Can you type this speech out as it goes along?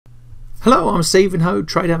Hello, I'm Stephen Ho,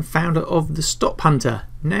 trader and founder of the Stop Hunter.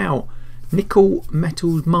 Now, nickel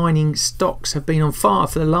metals mining stocks have been on fire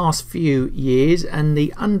for the last few years, and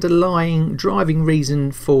the underlying driving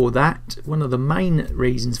reason for that, one of the main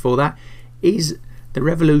reasons for that, is the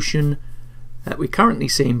revolution that we're currently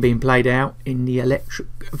seeing being played out in the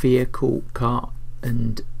electric vehicle, car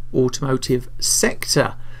and automotive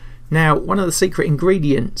sector. Now, one of the secret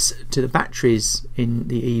ingredients to the batteries in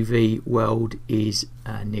the EV world is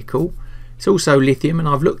nickel. It's also lithium, and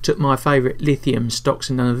I've looked at my favourite lithium stocks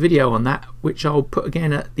and done a video on that, which I'll put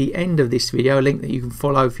again at the end of this video, a link that you can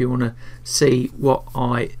follow if you want to see what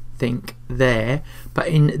I think there. But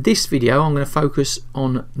in this video I'm going to focus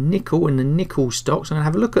on nickel and the nickel stocks. I'm going to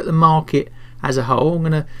have a look at the market as a whole. I'm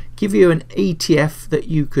going to give you an ETF that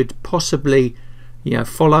you could possibly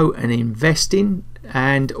follow and invest in,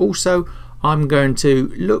 and also I'm going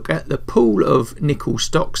to look at the pool of nickel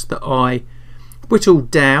stocks that I whittled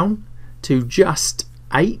down to just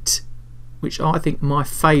 8, which I think my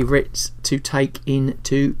favourites to take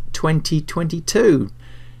into 2022.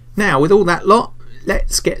 Now, with all that lot,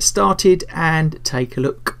 let's get started and take a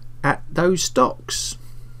look at those stocks.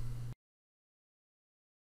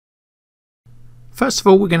 First of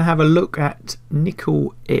all, we're going to have a look at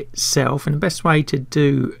nickel itself, and the best way to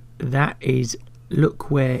do that is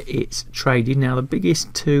look where it's traded. Now, the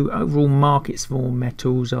biggest two overall markets for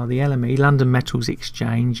metals are the LME, London Metals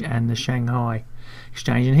Exchange, and the Shanghai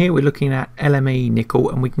Exchange. And here we're looking at LME nickel,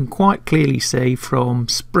 and we can quite clearly see from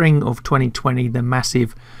spring of 2020 the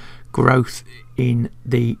massive growth in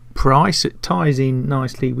the price. It ties in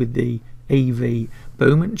nicely with the EV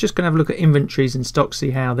boom. And just going to have a look at inventories and stocks,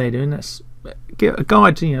 see how they're doing. That's a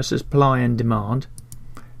guide to supply and demand.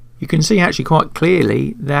 You can see actually quite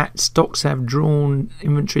clearly that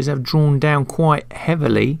inventories have drawn down quite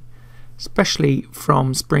heavily, especially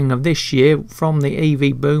from spring of this year. From the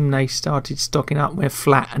EV boom, they started stocking up, went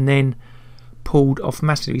flat, and then pulled off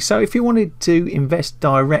massively. So if you wanted to invest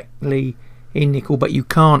directly in nickel but you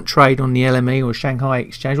can't trade on the LME or Shanghai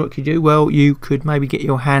Exchange, what could you do? Well, you could maybe get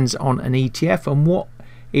your hands on an ETF. And what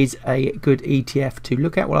is a good ETF to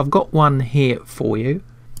look at? Well, I've got one here for you.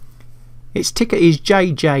 Its ticker is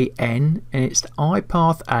JJN, and it's the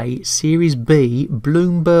iPath A Series B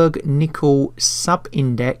Bloomberg Nickel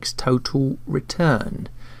Sub-Index Total Return,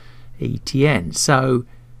 ETN. So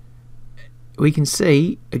we can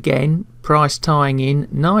see again price tying in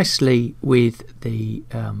nicely with the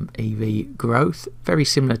EV growth, very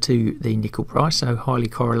similar to the nickel price, so highly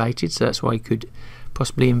correlated. So that's why you could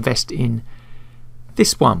possibly invest in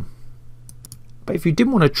this one. But if you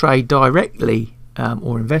didn't want to trade directly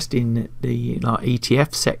or invest in the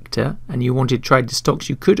ETF sector, and you wanted to trade the stocks,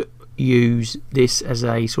 you could use this as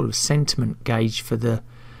a sort of sentiment gauge for the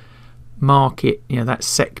market, that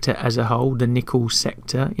sector as a whole, the nickel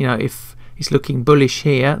sector. If it's looking bullish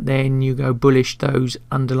here, then you go bullish those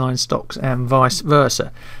underlying stocks and vice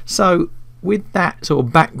versa. So with that sort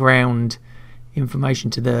of background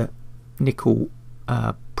information to the nickel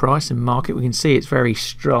price and market, we can see it's very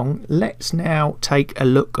strong. Let's now take a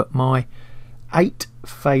look at my 8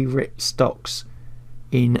 favourite stocks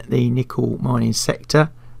in the nickel mining sector,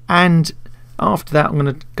 and after that I'm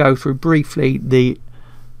going to go through briefly the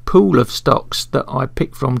pool of stocks that I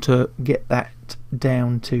picked from to get that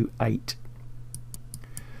down to 8.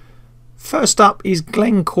 First up is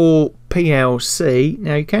Glencore PLC.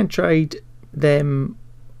 Now, you can trade them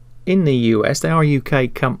in the US. They are a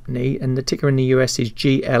UK company, and the ticker in the US is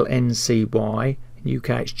GLNCY. In UK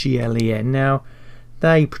it's GLEN. Now,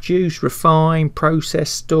 they produce, refine, process,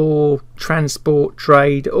 store, transport,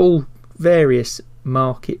 trade, all various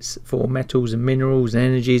markets for metals and minerals and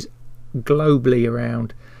energies globally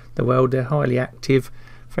around the world. They're highly active,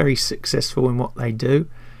 very successful in what they do,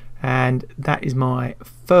 and that is my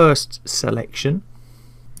first selection.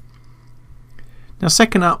 Now,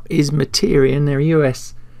 second up is Materion. They're a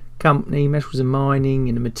US company, metals and mining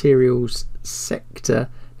in the materials sector.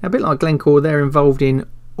 Now, a bit like Glencore, they're involved in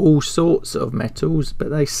all sorts of metals, but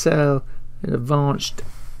they sell advanced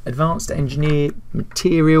engineered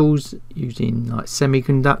materials using like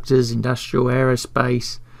semiconductors, industrial,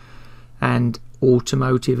 aerospace and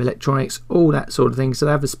automotive, electronics, all that sort of thing. So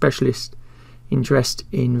they have a specialist interest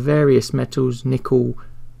in various metals, nickel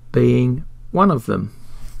being one of them.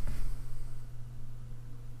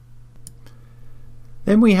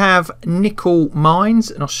 Then we have Nickel Mines,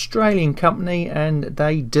 an Australian company, and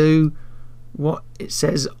they do what it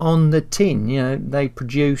says on the tin. They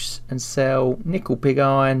produce and sell nickel pig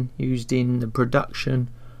iron used in the production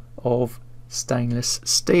of stainless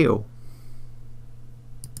steel.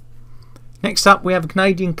 Next up, we have a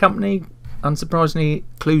Canadian company, unsurprisingly,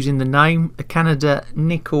 clues in the name, the Canada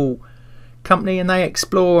Nickel company, and they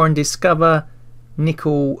explore and discover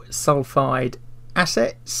nickel sulfide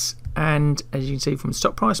assets, and as you can see from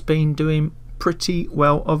stock price, been doing pretty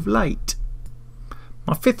well of late.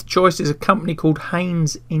 My fifth choice is a company called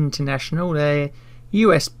Haynes International. They're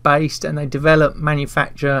US based and they develop,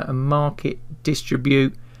 manufacture and market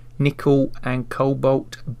distribute nickel and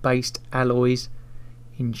cobalt based alloys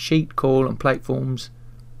in sheet, coil and plate forms,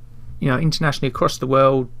 internationally across the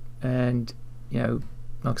world, and like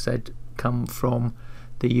I said, come from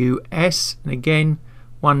the US, and again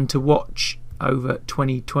one to watch over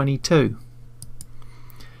 2022.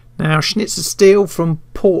 Now, Schnitzer Steel from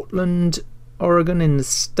Portland, Oregon in the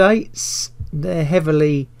States, they're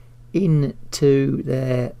heavily into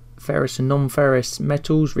their ferrous and non-ferrous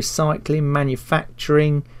metals, recycling,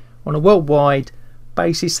 manufacturing on a worldwide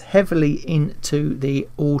basis, heavily into the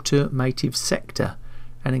automotive sector,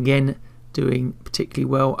 and again doing particularly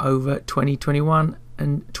well over 2021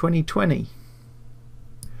 and 2020.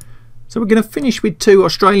 So we're going to finish with two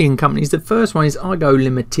Australian companies. The first one is Igo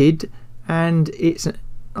Limited, and it's,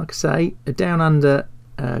 like I say, a down under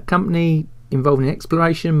company involved in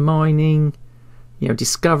exploration, mining,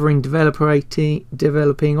 discovering,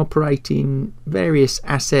 developing, operating various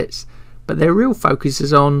assets, but their real focus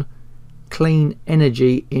is on clean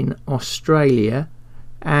energy in Australia.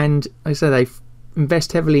 And like I say, they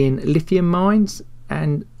invest heavily in lithium mines,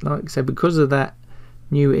 and like I said, because of that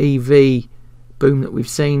new EV boom that we've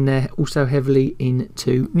seen, they're also heavily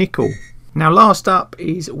into nickel. Now, last up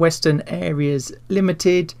is Western Areas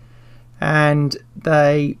Limited, and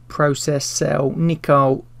they sell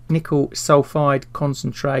nickel sulfide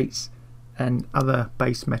concentrates and other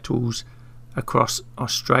base metals across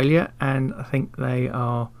Australia, and I think they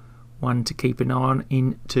are one to keep an eye on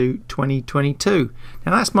into 2022.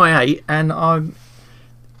 Now, that's my 8, and I'm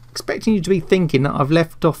expecting you to be thinking that I've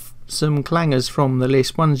left off some clangers from the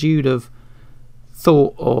list, ones you'd have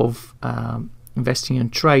thought of investing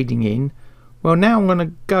and trading in. Well, now I'm going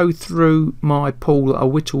to go through my pool that I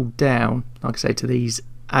whittled down, like I say, to these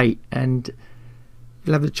 8, and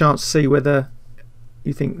you'll have the chance to see whether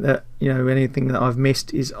you think that anything that I've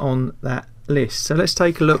missed is on that list. So let's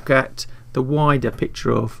take a look at the wider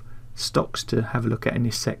picture of stocks to have a look at in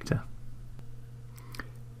this sector.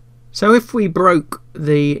 So if we broke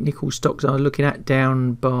the nickel stocks I was looking at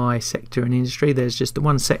down by sector and industry, there's just the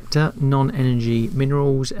one sector, non-energy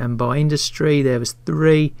minerals, and by industry there was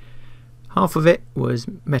 3. Half of it was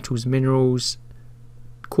metals, minerals,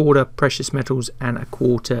 quarter precious metals, and a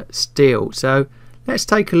quarter steel. So let's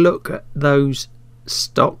take a look at those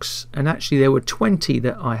stocks, and actually there were 20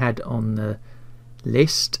 that I had on the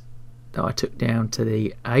list that I took down to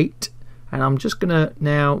the 8, and I'm just going to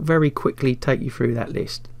now very quickly take you through that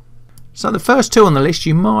list. So the first 2 on the list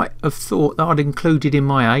you might have thought that I'd included in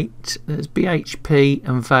my 8. There's BHP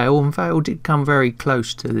and Vale, and Vale did come very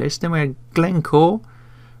close to the list. Then we had Glencore,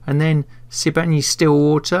 and then Sibanye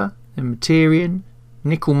Stillwater, then Materian,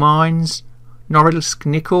 Nickel Mines, Norilsk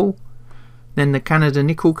Nickel, then the Canada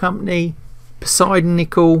Nickel Company, Poseidon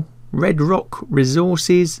Nickel, Red Rock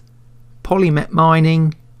Resources, Polymet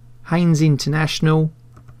Mining, Haynes International,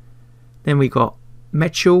 then we got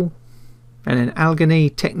Metchell, and then Allegheny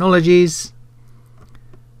Technologies,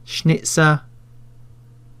 Schnitzer,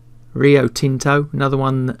 Rio Tinto,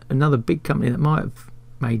 another big company that might have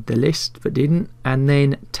made the list but didn't, and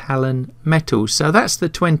then Talon Metals. So that's the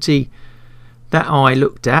 20 that I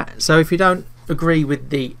looked at. So if you don't agree with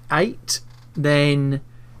the 8, then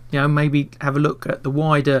maybe have a look at the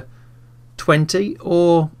wider 20,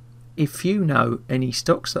 or if you know any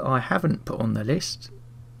stocks that I haven't put on the list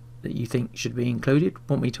that you think should be included,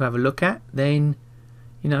 want me to have a look at, then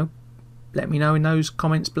let me know in those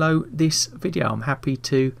comments below this video. I'm happy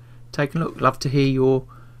to take a look. Love to hear your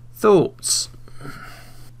thoughts.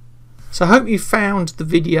 So I hope you found the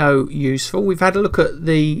video useful. We've had a look at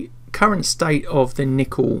the current state of the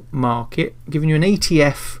nickel market, giving you an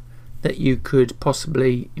ETF that you could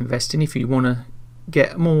possibly invest in if you want to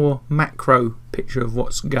get a more macro picture of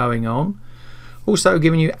what's going on. Also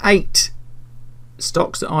giving you 8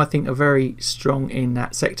 stocks that I think are very strong in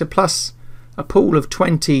that sector, plus a pool of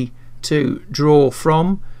 20 to draw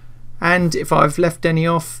from. And if I've left any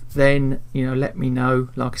off, then let me know,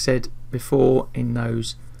 like I said before, in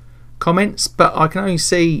those comments. But I can only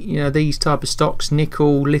see these type of stocks,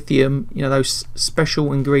 nickel, lithium, those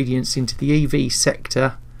special ingredients into the EV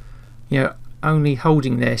sector, only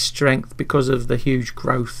holding their strength because of the huge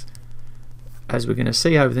growth, as we're going to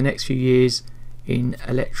see over the next few years, in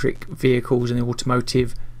electric vehicles and the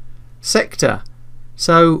automotive sector.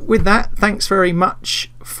 So with that, thanks very much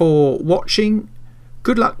for watching.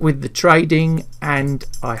 Good luck with the trading, and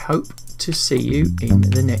I hope to see you in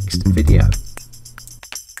the next video.